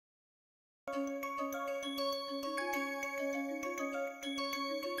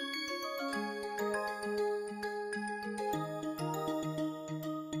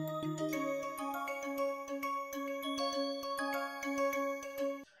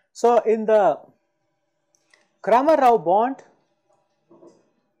So in the Cramer-Rao bond,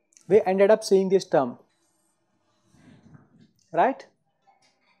 we ended up seeing this term, right?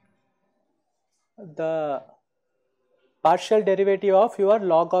 The partial derivative of your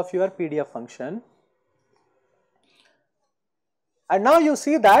log of your PDF function. And now you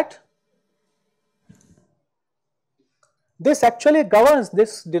see that this actually governs,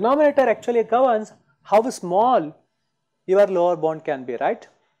 this denominator actually governs how small your lower bound can be, right?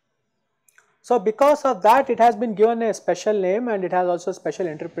 So because of that, it has been given a special name and it has also special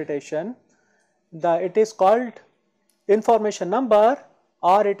interpretation. It is called information number,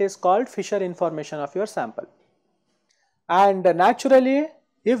 or it is called Fisher information of your sample. And naturally,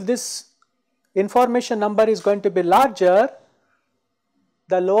 if this information number is going to be larger,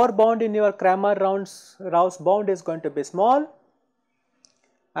 the lower bound in your Cramer-Rao's bound is going to be small,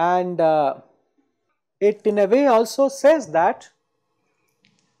 and it in a way also says that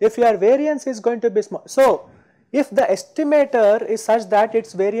if your variance is going to be small, so if the estimator is such that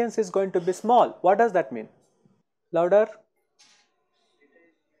its variance is going to be small, what does that mean? Louder.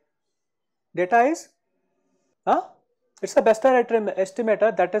 Data is? Huh? It's a best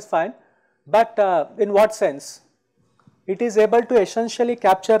estimator, that is fine, but in what sense? It is able to essentially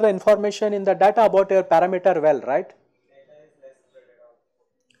capture the information in the data about your parameter well, right?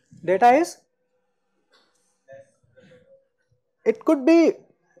 Data is? It could be,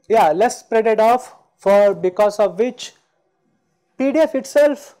 yeah, less spreaded off, for because of which PDF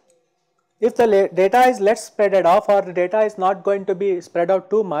itself, if the data is less spreaded off or the data is not going to be spread out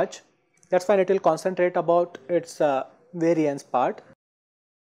too much, that's fine, it will concentrate about its variance part.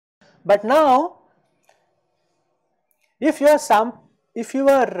 But now, if you are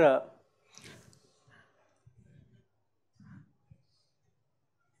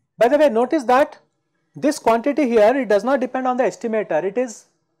by the way, notice that this quantity here, it does not depend on the estimator, it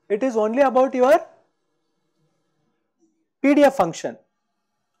is only about your PDF function,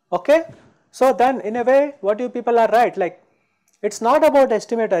 okay. So then in a way what you people are right, like it is not about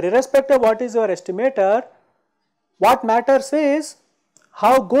estimator, irrespective of what is your estimator, what matters is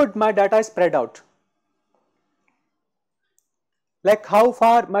how good my data is spread out, like how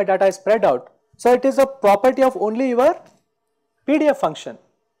far my data is spread out. So it is a property of only your PDF function,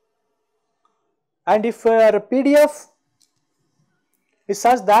 and if your PDF is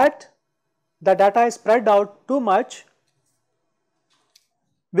such that the data is spread out too much,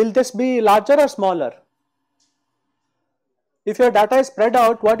 will this be larger or smaller? If your data is spread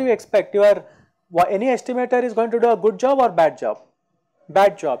out, what do you expect? Any estimator is going to do a good job or bad job?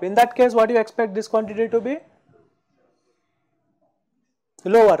 Bad job. In that case, what do you expect this quantity to be?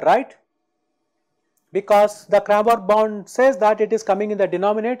 Lower, right? Because the Cramer bound says that it is coming in the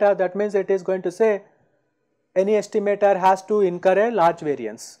denominator, that means it is going to say any estimator has to incur a large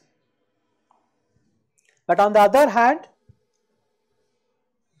variance. But on the other hand,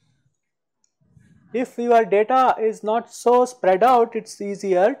 if your data is not so spread out, it is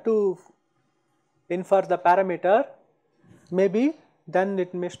easier to infer the parameter, maybe then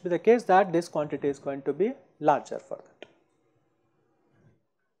it must be the case that this quantity is going to be larger for that.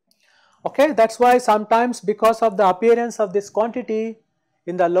 Okay, that is why sometimes because of the appearance of this quantity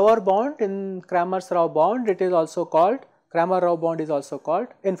in the lower bound, in Cramer-Rao bound, it is also called, Cramer-Rao bound is also called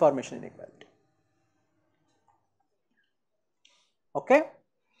information inequality. Okay.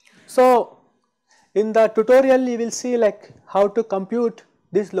 So in the tutorial you will see like how to compute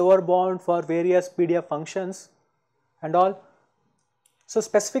this lower bound for various PDF functions and all. So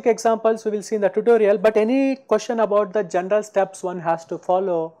specific examples we will see in the tutorial, but any question about the general steps one has to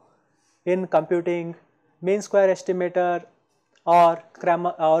follow in computing mean square estimator or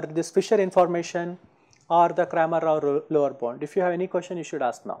this Fisher information or the Cramer-Rao lower bound. If you have any question, you should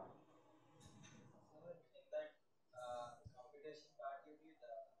ask now.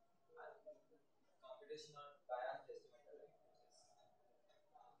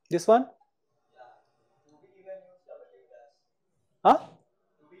 This one? Huh?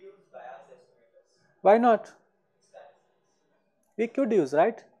 Why not? We could use,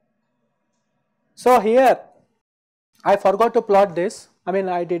 right? So here I forgot to plot this, I mean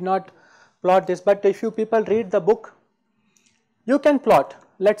I did not plot this, but if you people read the book, you can plot.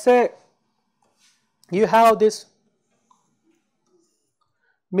 Let us say you have this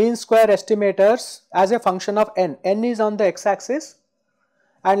mean square estimators as a function of n, n is on the x axis,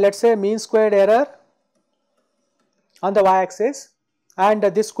 and let us say mean squared error on the y axis, and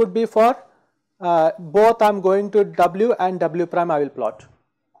this could be for both I am going to w and w prime I will plot.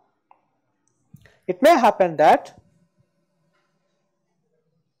 It may happen that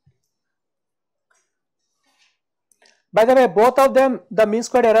By the way, both of them, the mean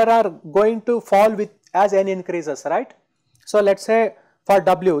squared error are going to fall with as n increases, right? So let's say for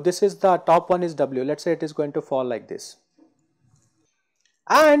W, this is the top one is W, let's say it is going to fall like this.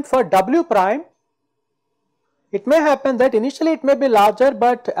 And for W prime, it may happen that initially it may be larger,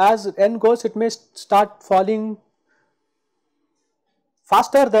 but as n goes, it may start falling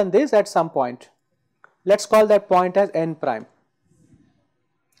faster than this at some point. Let's call that point as n prime.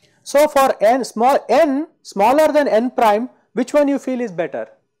 So for n smaller than n prime, which one you feel is better?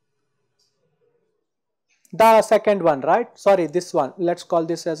 The second one, right? Sorry, this one. Let's call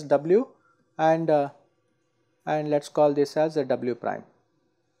this as W, and let's call this as a W prime.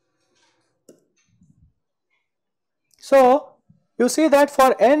 So you see that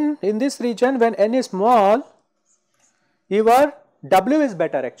for n in this region, when n is small, your W is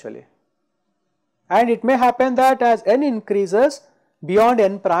better actually, and it may happen that as n increases beyond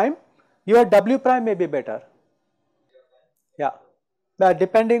n prime, your W prime may be better. Yeah, but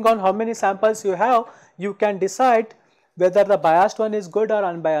depending on how many samples you have, you can decide whether the biased one is good or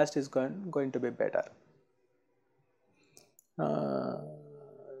unbiased is going to be better.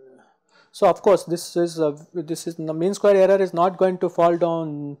 So of course this is the mean square error is not going to fall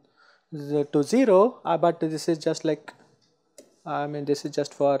down to 0, but this is just like, I mean, this is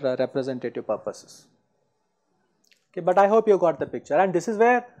just for representative purposes. Okay, but I hope you got the picture, and this is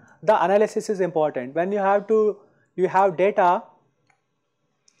where the analysis is important. When you have data,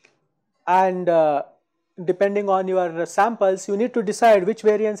 and depending on your samples, you need to decide which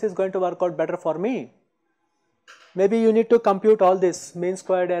variance is going to work out better for me. Maybe you need to compute all this mean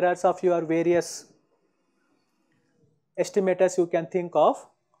squared errors of your various estimators you can think of,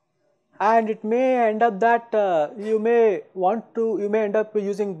 and it may end up that you may end up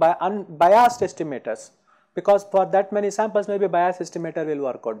using unbiased estimators, because for that many samples maybe biased estimator will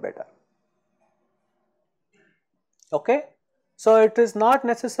work out better. Okay, so it is not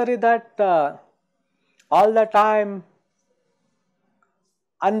necessary that all the time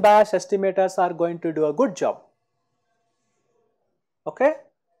unbiased estimators are going to do a good job. Okay,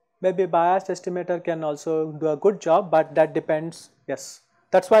 maybe biased estimator can also do a good job, but that depends. Yes,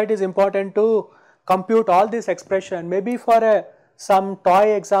 that's why it is important to compute all this expression. Maybe for some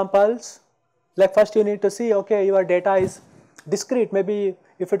toy examples, like first you need to see, okay, your data is discrete. Maybe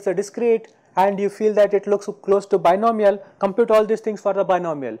if it's a discrete and you feel that it looks close to binomial, compute all these things for the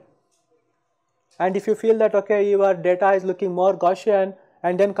binomial. And if you feel that, okay, your data is looking more Gaussian,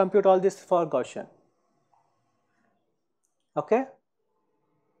 and then compute all this for Gaussian. Okay.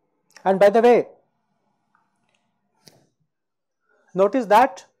 And by the way, notice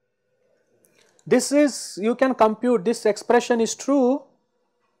that this is, you can compute, this expression is true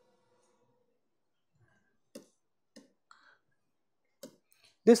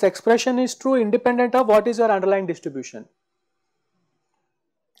independent of what is your underlying distribution.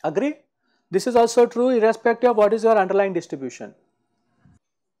 Agree? This is also true irrespective of what is your underlying distribution.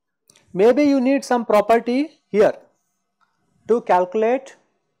 Maybe you need some property here to calculate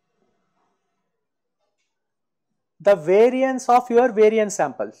the variance of your variance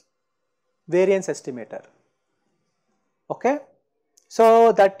samples, variance estimator. Okay,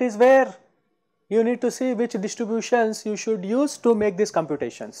 so that is where you need to see which distributions you should use to make these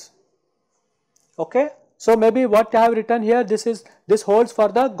computations. Okay, so maybe what I have written here, this holds for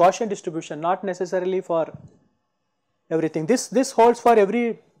the Gaussian distribution, not necessarily for everything. This holds for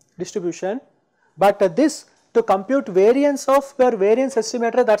every distribution, but this to compute variance of your variance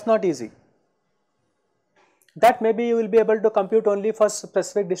estimator, that's not easy. That maybe you will be able to compute only for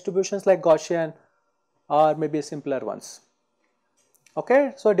specific distributions like Gaussian or maybe simpler ones.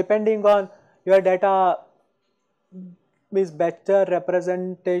 Okay, so depending on your data is better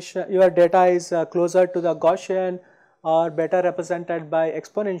representation, your data is closer to the Gaussian or better represented by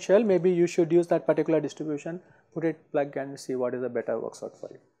exponential, maybe you should use that particular distribution, put it, plug and see what is the better works out for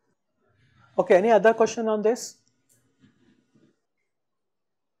you. Okay, any other question on this?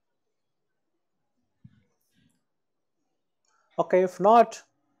 Okay, if not,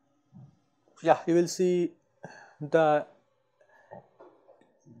 yeah, you will see the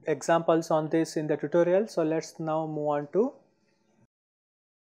examples on this in the tutorial. So let's now move on to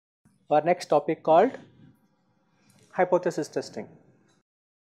our next topic called hypothesis testing.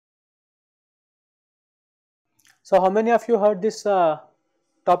 So how many of you heard this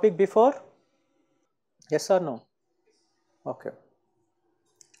topic before? Yes or no? Okay.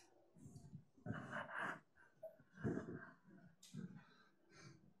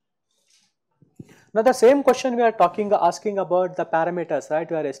 Now the same question we are asking about the parameters,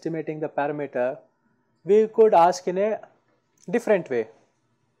 right? We are estimating the parameter. We could ask in a different way.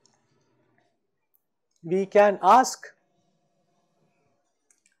 We can ask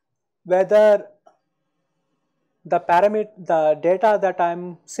whether the data that I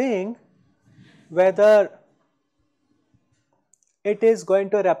am seeing, whether it is going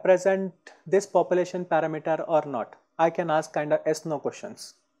to represent this population parameter or not. I can ask kind of yes/no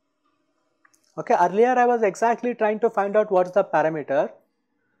questions. Okay, earlier I was exactly trying to find out what is the parameter,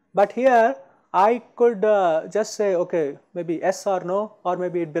 but here I could just say okay, maybe yes or no, or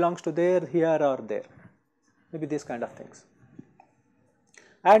maybe it belongs to there, here or there, maybe these kind of things.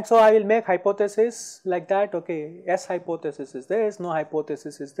 And so I will make hypothesis like that, okay, yes hypothesis is this, no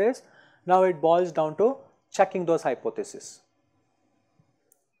hypothesis is this. Now it boils down to checking those hypotheses.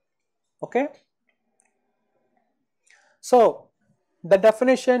 Okay. So the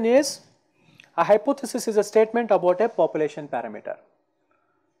definition is, a hypothesis is a statement about a population parameter.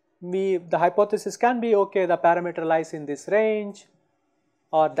 The hypothesis can be okay, the parameter lies in this range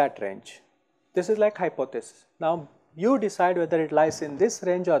or that range. This is like hypothesis. Now you decide whether it lies in this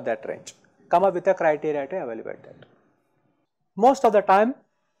range or that range. Come up with a criteria to evaluate that. Most of the time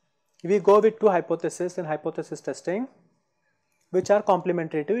we go with two hypotheses in hypothesis testing which are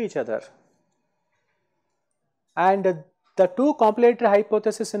complementary to each other. And the two complementary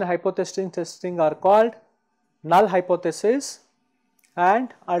hypotheses in hypothesis testing are called null hypothesis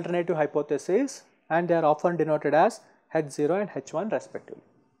and alternative hypothesis, and they are often denoted as H0 and H1 respectively.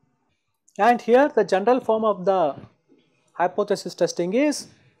 And here the general form of the hypothesis testing is,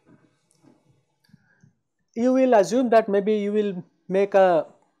 you will assume that maybe you will make a,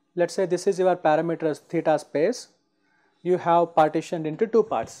 let us say this is your parameters theta space, you have partitioned into two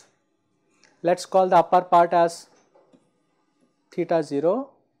parts. Let us call the upper part as theta 0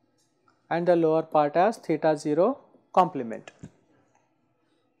 and the lower part as theta 0 complement.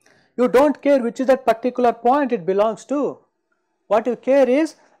 You do not care which is that particular point it belongs to. What you care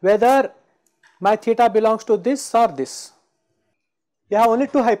is whether my theta belongs to this or this. You have only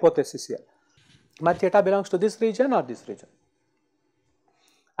two hypotheses here. My theta belongs to this region or this region.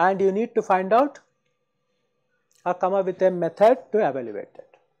 And you need to find out or come up with a method to evaluate that.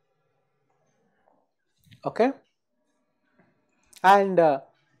 Okay. And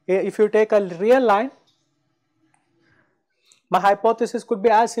if you take a real line, my hypothesis could be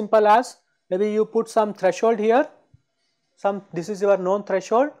as simple as, maybe you put some threshold here, this is your known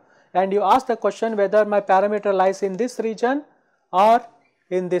threshold, and you ask the question whether my parameter lies in this region or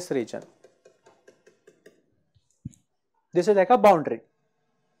in this region. This is like a boundary.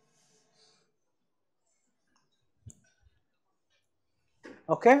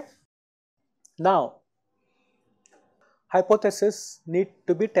 Okay. Now hypotheses need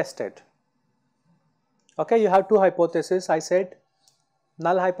to be tested. Okay, you have two hypotheses, I said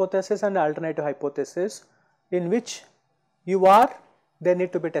null hypothesis and alternative hypothesis, in which they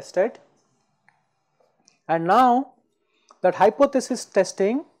need to be tested. And now that hypothesis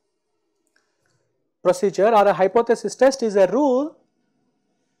testing procedure or a hypothesis test is a rule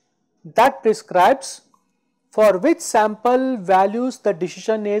that prescribes for which sample values the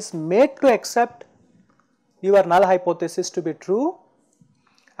decision is made to accept your null hypothesis to be true,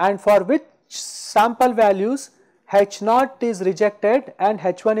 and for which sample values H0 is rejected and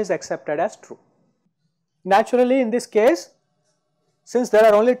H1 is accepted as true. Naturally in this case, since there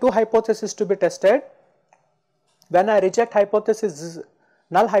are only two hypotheses to be tested, when I reject hypothesis,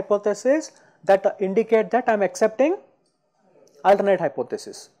 null hypothesis, that indicate that I am accepting alternate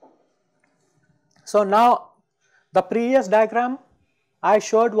hypothesis. So now the previous diagram I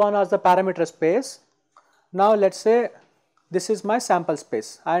showed one as the parameter space. Now let us say this is my sample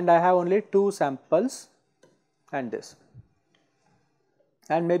space and I have only two samples and this,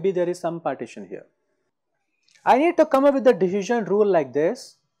 and maybe there is some partition here. I need to come up with the decision rule like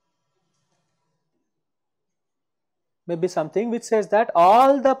this, maybe something which says that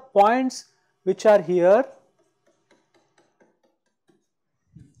all the points which are here,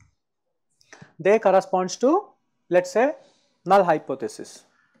 they corresponds to, let us say, null hypothesis.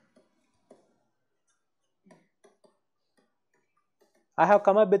 I have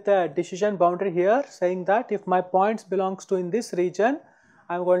come up with a decision boundary here saying that if my points belongs to in this region,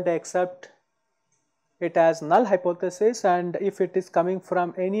 I am going to accept it as null hypothesis, and if it is coming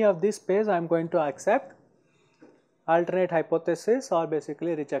from any of this space, I am going to accept alternate hypothesis or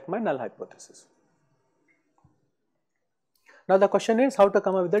basically reject my null hypothesis. Now the question is how to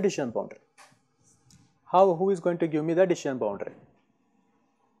come up with the decision boundary. Who is going to give me the decision boundary?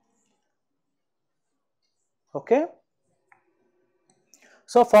 Okay.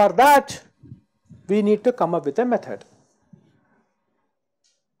 So for that we need to come up with a method.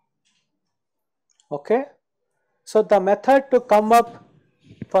 Okay. So the method to come up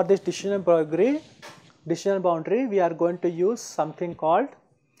for this decision boundary, we are going to use something called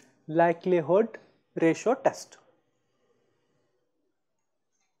likelihood ratio test.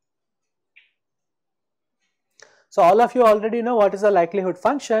 So all of you already know what is the likelihood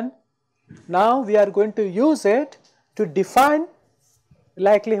function. Now we are going to use it to define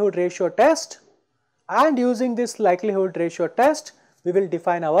likelihood ratio test, and using this likelihood ratio test we will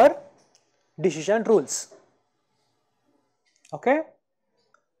define our decision rules. Okay.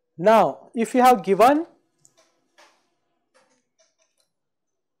 Now if you have given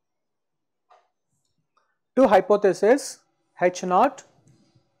two hypotheses H naught,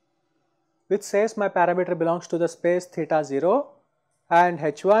 which says my parameter belongs to the space theta 0, and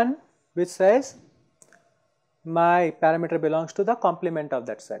H1 which says my parameter belongs to the complement of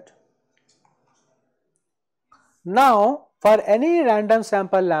that set. Now for any random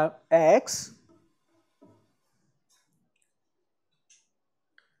sample x,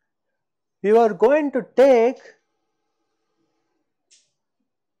 you are going to take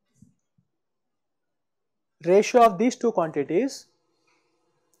ratio of these two quantities,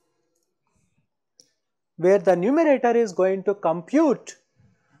 where the numerator is going to compute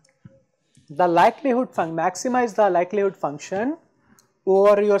the likelihood function, maximize the likelihood function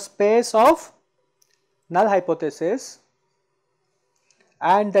over your space of null hypothesis,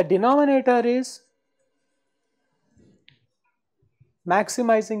 and the denominator is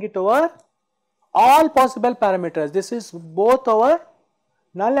maximizing it over all possible parameters. This is both over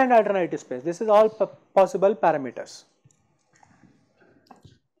null and alternative space. This is all possible parameters.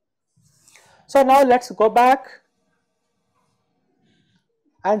 So now let us go back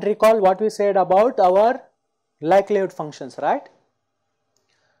and recall what we said about our likelihood functions, right?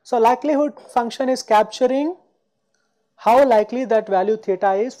 So likelihood function is capturing how likely that value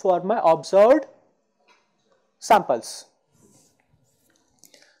theta is for my observed samples.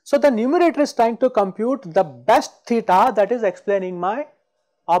 So the numerator is trying to compute the best theta that is explaining my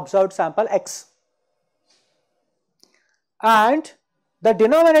observed sample x, and the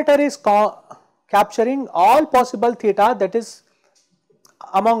denominator is capturing all possible theta, that is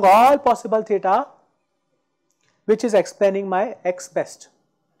among all possible theta which is explaining my x best.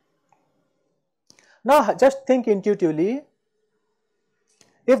 Now just think intuitively,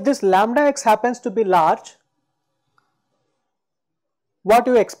 if this lambda x happens to be large, what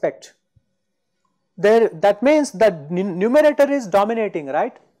do you expect? That means the numerator is dominating,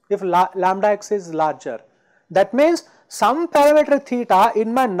 right? If lambda x is larger, that means some parameter theta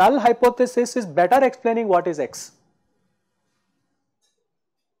in my null hypothesis is better explaining what is x.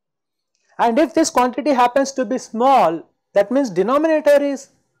 And if this quantity happens to be small, that means denominator is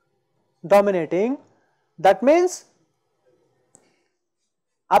dominating, that means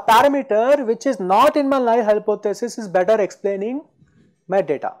a parameter which is not in my null hypothesis is better explaining my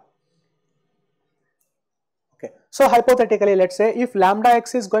data. Okay. So hypothetically, let us say if lambda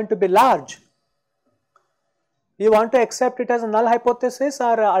x is going to be large, you want to accept it as a null hypothesis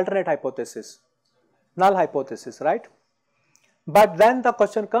or alternate hypothesis? Null hypothesis, right? But then the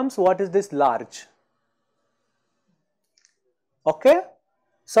question comes, what is this large? Okay.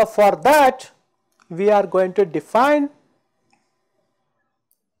 So for that we are going to define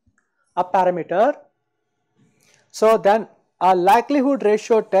a parameter. So then a likelihood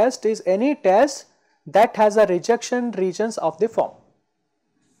ratio test is any test that has a rejection regions of the form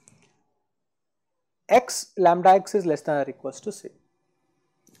x lambda x is less than or equals to c.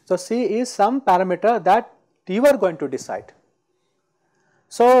 So c is some parameter that you are going to decide.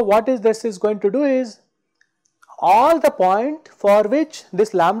 So what is this is going to do is, all the point for which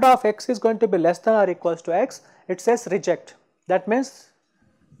this lambda of x is going to be less than or equals to x, it says reject. That means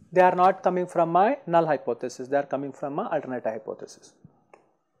they are not coming from my null hypothesis, they are coming from my alternate hypothesis.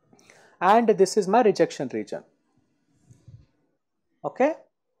 And this is my rejection region. Okay.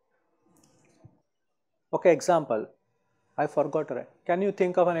 Okay, example. I forgot to write. Can you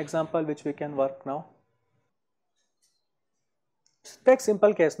think of an example which we can work now? Take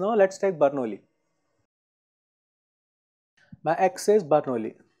simple case, no? Let us take Bernoulli. My x is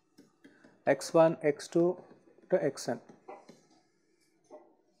Bernoulli, x1, x2 to xn,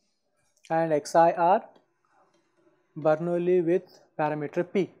 and xi are Bernoulli with parameter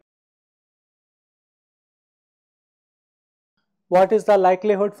p. What is the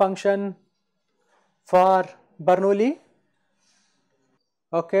likelihood function for Bernoulli?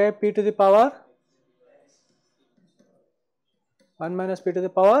 Okay, p to the power 1 minus p to the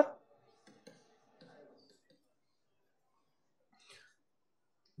power,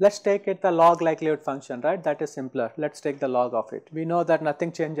 let us take it the log likelihood function, right? That is simpler. Let us take the log of it. We know that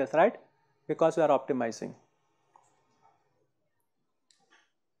nothing changes, right? Because we are optimizing.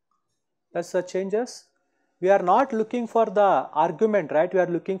 That's the changes. we are not looking for the argument, right? We are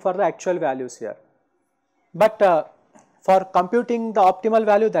looking for the actual values here. But for computing the optimal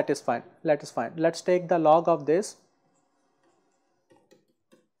value, that is fine. That is fine. Let's take the log of this.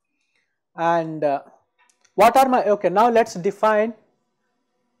 And what are my, okay, now let's define,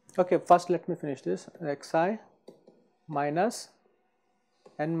 okay, first let me finish this, xi minus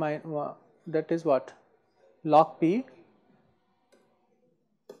n minus, that is what, log p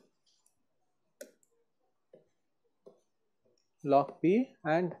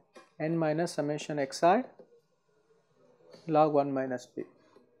and n minus summation xi log 1 minus p.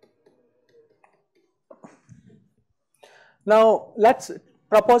 Now let's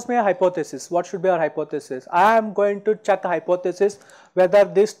propose me a hypothesis. What should be our hypothesis? I am going to check a hypothesis whether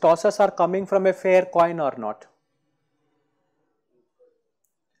these tosses are coming from a fair coin or not.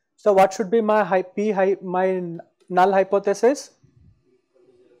 So what should be my my null hypothesis?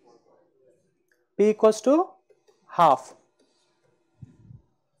 P equals to half.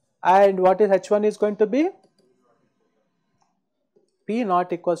 And what is H1 is going to be? P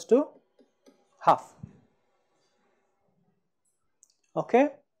not equals to half. Okay.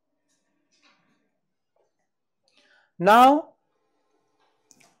 Now,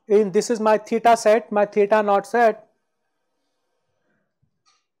 this is my theta set, my theta naught set.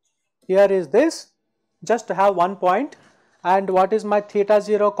 Here is this, just to have one point. And what is my theta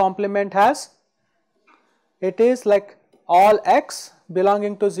 0 complement has? It is like all x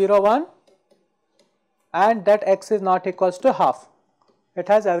belonging to 0, 1, and that x is not equals to half. It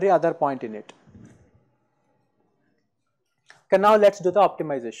has every other point in it. Okay, now let's do the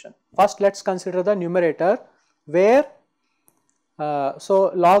optimization. First, let's consider the numerator where,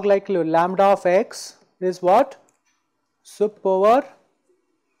 so log like lambda of x is what? Sup over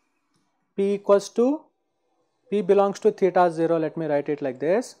p equals to, p belongs to theta 0, let me write it like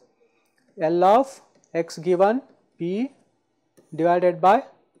this, L of x given p divided by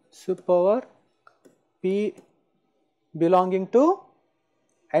sup over p belonging to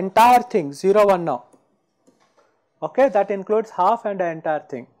entire thing 0, 1 now. Okay, that includes half and the entire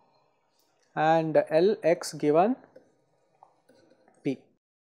thing, and Lx given p.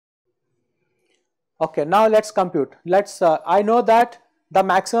 Okay, now let's compute. Let's I know that the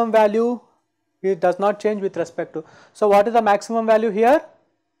maximum value, it does not change with respect to. So what is the maximum value here?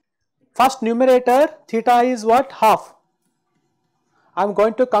 First numerator theta is what? Half. I am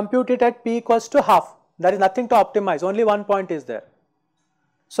going to compute it at p equals to half. There is nothing to optimize, only one point is there.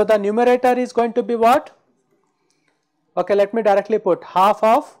 So the numerator is going to be what? Okay, let me directly put half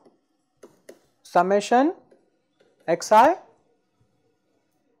of summation xi,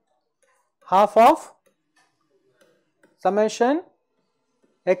 half of summation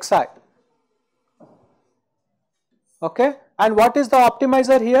xi. Okay, and what is the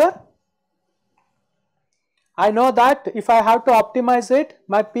optimizer here? I know that if I have to optimize it,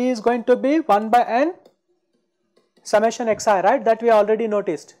 my p is going to be 1 by n summation xi, right? That we already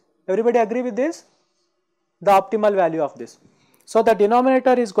noticed. Everybody agree with this? The optimal value of this. So the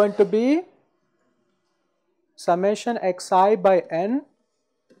denominator is going to be summation xi by n,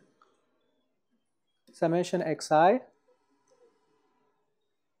 summation xi,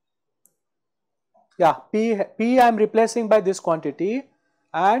 yeah, p I am replacing by this quantity,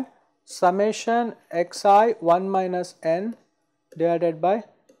 and summation xi 1 minus n divided by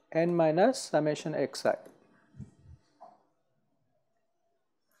n minus summation xi.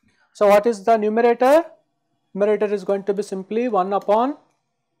 So what is the numerator? Numerator is going to be simply 1 upon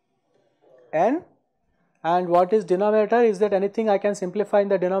n, and what is denominator? Is there anything I can simplify in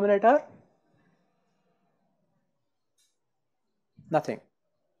the denominator? Nothing.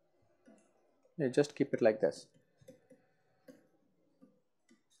 You just keep it like this,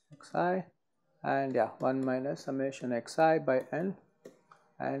 xi, and yeah, 1 minus summation xi by n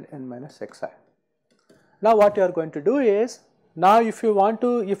and n minus xi. Now what you are going to do is, now if you want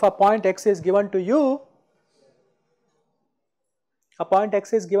to, if a point x is given to you, a point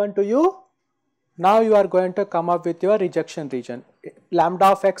x is given to you, now you are going to come up with your rejection region. Lambda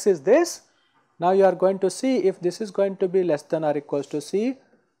of x is this. Now you are going to see if this is going to be less than or equals to c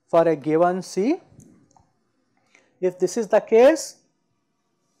for a given c. If this is the case,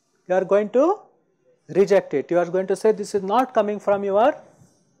 you are going to reject it. You are going to say this is not coming from your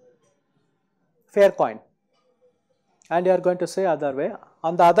fair coin, and you are going to say other way.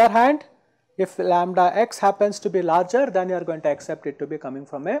 On the other hand, if lambda x happens to be larger, then you are going to accept it to be coming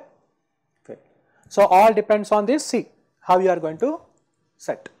from a fair. So all depends on this c, how you are going to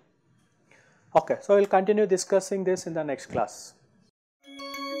set. Okay, so we will continue discussing this in the next class.